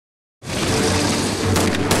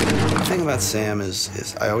thing about Sam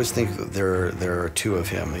is I always think that there are two of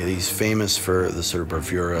him. He's famous for the sort of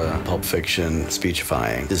bravura, Pulp Fiction,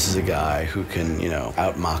 speechifying. This is a guy who can, you know,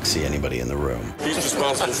 out-moxie anybody in the room. He's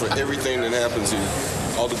responsible for everything that happens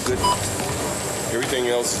here, all the good. Everything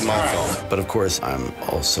else is my fault. But of course, I'm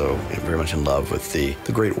also very much in love with the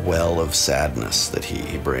great well of sadness that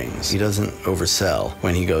he brings. He doesn't oversell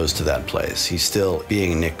when he goes to that place. He's still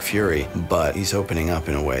being Nick Fury, but he's opening up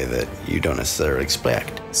in a way that you don't necessarily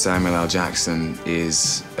expect. Samuel L. Jackson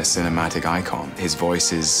is a cinematic icon. His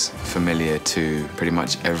voice is familiar to pretty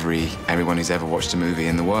much everyone who's ever watched a movie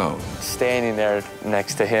in the world. Standing there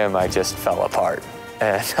next to him, I just fell apart.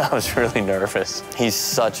 And I was really nervous. He's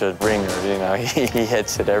such a ringer, you know, he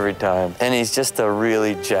hits it every time. And he's just a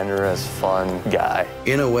really generous, fun guy.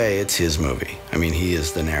 In a way, it's his movie. I mean, he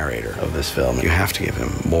is the narrator of this film. You have to give him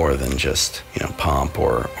more than just, you know, pomp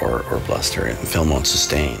or bluster. The film won't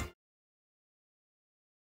sustain.